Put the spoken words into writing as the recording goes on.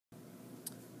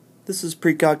This is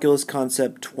Pre-Calculus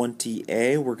Concept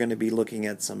 20A. We're going to be looking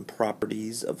at some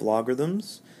properties of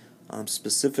logarithms,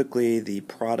 specifically the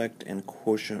product and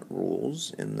quotient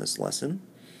rules in this lesson.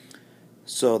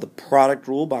 So the product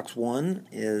rule, box 1,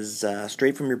 is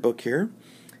straight from your book here,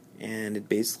 and it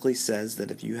basically says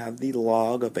that if you have the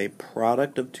log of a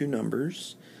product of two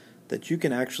numbers, that you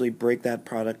can actually break that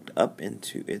product up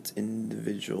into its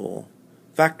individual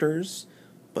factors,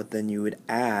 but then you would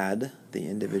add the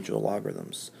individual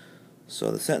logarithms. So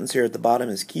the sentence here at the bottom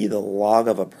is key. The log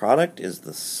of a product is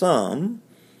the sum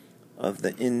of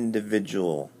the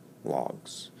individual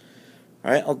logs.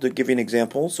 Alright, I'll give you an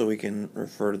example so we can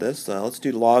refer to this. Let's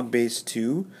do log base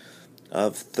 2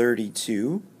 of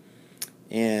 32.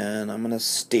 And I'm going to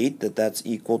state that that's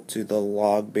equal to the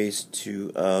log base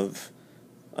 2 of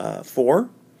 4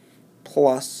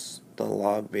 plus the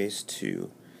log base 2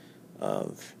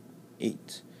 of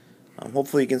 8.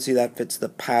 Hopefully you can see that fits the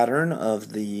pattern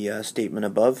of the statement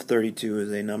above. 32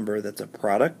 is a number that's a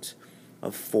product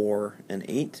of 4 and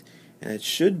 8, and it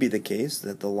should be the case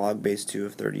that the log base 2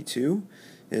 of 32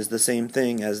 is the same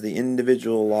thing as the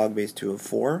individual log base 2 of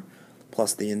 4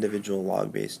 plus the individual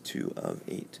log base 2 of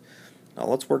 8. Now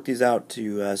let's work these out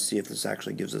to see if this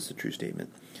actually gives us a true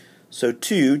statement. So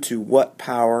 2 to what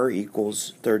power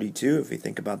equals 32? If we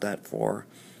think about that for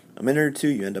a minute or two,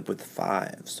 you end up with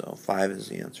 5. So 5 is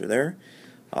the answer there.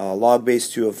 Log base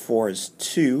 2 of 4 is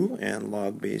 2, and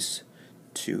log base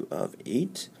 2 of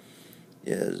 8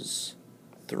 is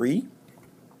 3.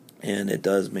 And it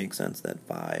does make sense that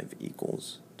 5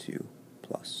 equals 2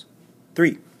 plus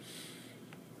 3.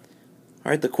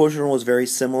 Alright, the quotient rule is very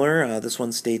similar. This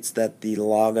one states that the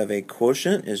log of a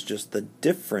quotient is just the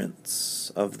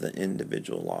difference of the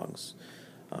individual logs.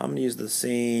 I'm going to use the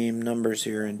same numbers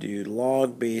here and do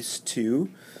log base 2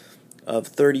 of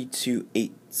 32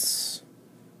 eighths,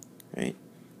 right?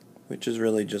 Which is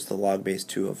really just the log base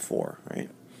 2 of 4, right?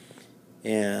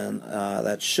 And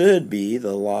that should be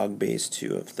the log base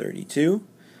 2 of 32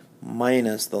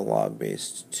 minus the log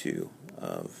base 2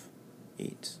 of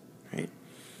 8, right?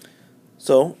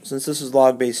 So, since this is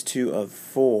log base 2 of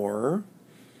 4,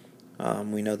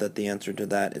 we know that the answer to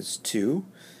that is 2.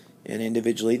 And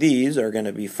individually these are going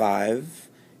to be 5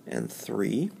 and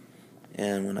 3.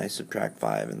 And when I subtract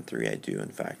 5 and 3, I do in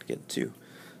fact get 2.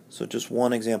 So just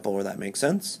one example where that makes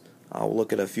sense. I'll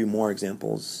look at a few more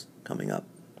examples coming up.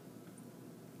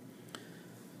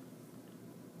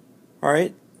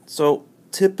 Alright, so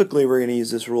typically we're going to use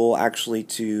this rule actually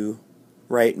to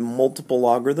write multiple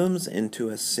logarithms into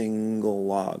a single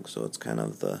log. So it's kind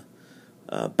of the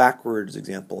backwards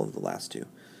example of the last two.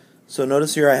 So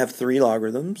notice here I have 3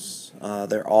 logarithms.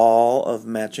 They're all of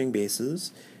matching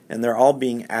bases, and they're all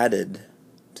being added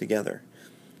together.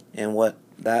 And what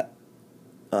that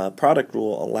product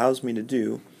rule allows me to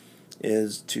do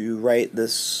is to write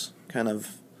this kind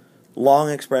of long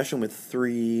expression with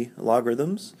 3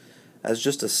 logarithms as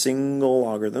just a single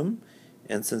logarithm.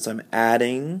 And since I'm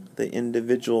adding the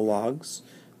individual logs,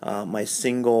 my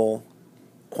single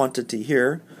quantity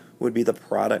here would be the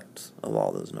product of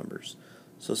all those numbers.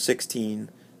 So 16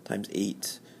 times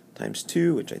 8 times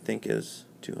 2, which I think is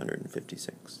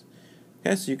 256.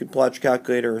 Okay, so you could pull out your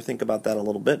calculator or think about that a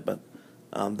little bit, but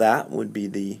that would be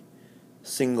the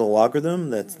single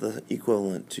logarithm that's the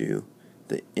equivalent to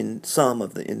the sum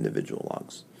of the individual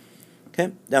logs.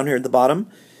 Okay, down here at the bottom,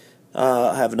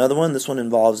 I have another one. This one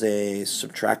involves a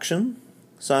subtraction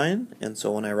sign, and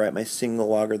so when I write my single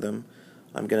logarithm,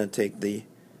 I'm going to take the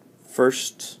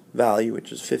first value,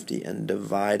 which is 50, and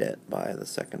divide it by the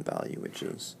second value, which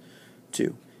is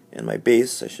 2. And my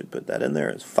base, I should put that in there,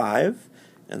 is 5.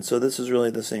 And so this is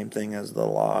really the same thing as the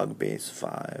log base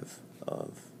 5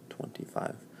 of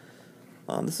 25.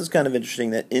 This is kind of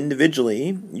interesting that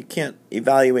individually, you can't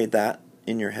evaluate that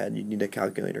in your head. You need a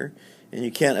calculator. And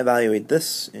you can't evaluate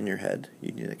this in your head.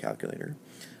 You need a calculator.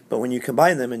 But when you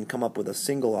combine them and come up with a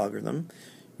single logarithm,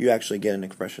 you actually get an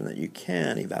expression that you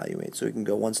can evaluate. So we can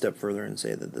go one step further and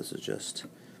say that this is just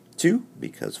 2,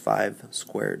 because 5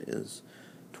 squared is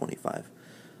 25.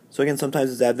 So again,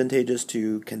 sometimes it's advantageous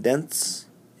to condense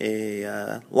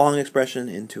a long expression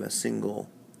into a single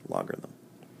logarithm.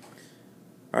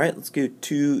 Alright, let's do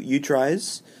 2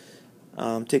 u-tries.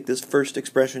 Take this first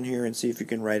expression here and see if you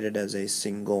can write it as a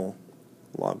single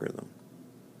logarithm.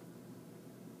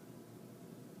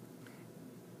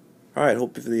 Alright,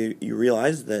 hopefully you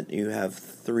realize that you have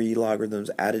 3 logarithms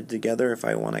added together. If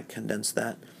I want to condense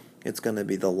that, it's going to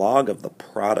be the log of the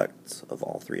product of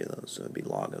all 3 of those. So it would be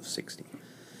log of 60.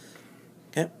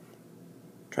 Okay,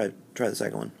 try the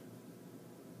second one.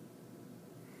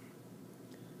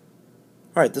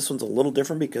 Alright, this one's a little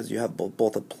different because you have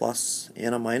both a plus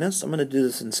and a minus. I'm going to do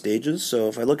this in stages. So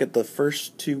if I look at the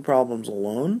first two problems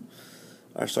alone,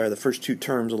 or sorry, the first two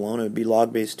terms alone, it would be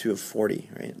log base 2 of 40,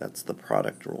 right? That's the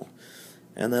product rule.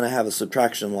 And then I have a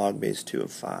subtraction log base 2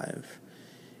 of 5.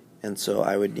 And so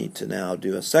I would need to now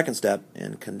do a second step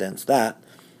and condense that,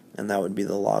 and that would be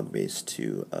the log base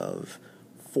 2 of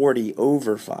 40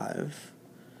 over 5,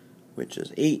 which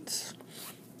is 8,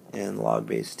 and log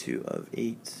base 2 of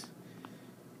 8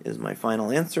 is my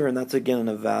final answer, and that's again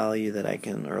a value that I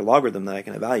can, or a logarithm that I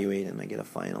can evaluate, and I get a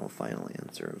final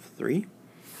answer of 3.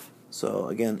 So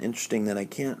again, interesting that I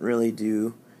can't really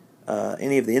do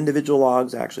any of the individual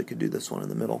logs. I actually could do this one in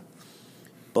the middle,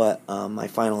 but my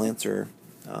final answer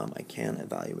I can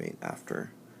evaluate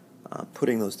after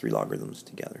putting those three logarithms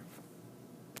together.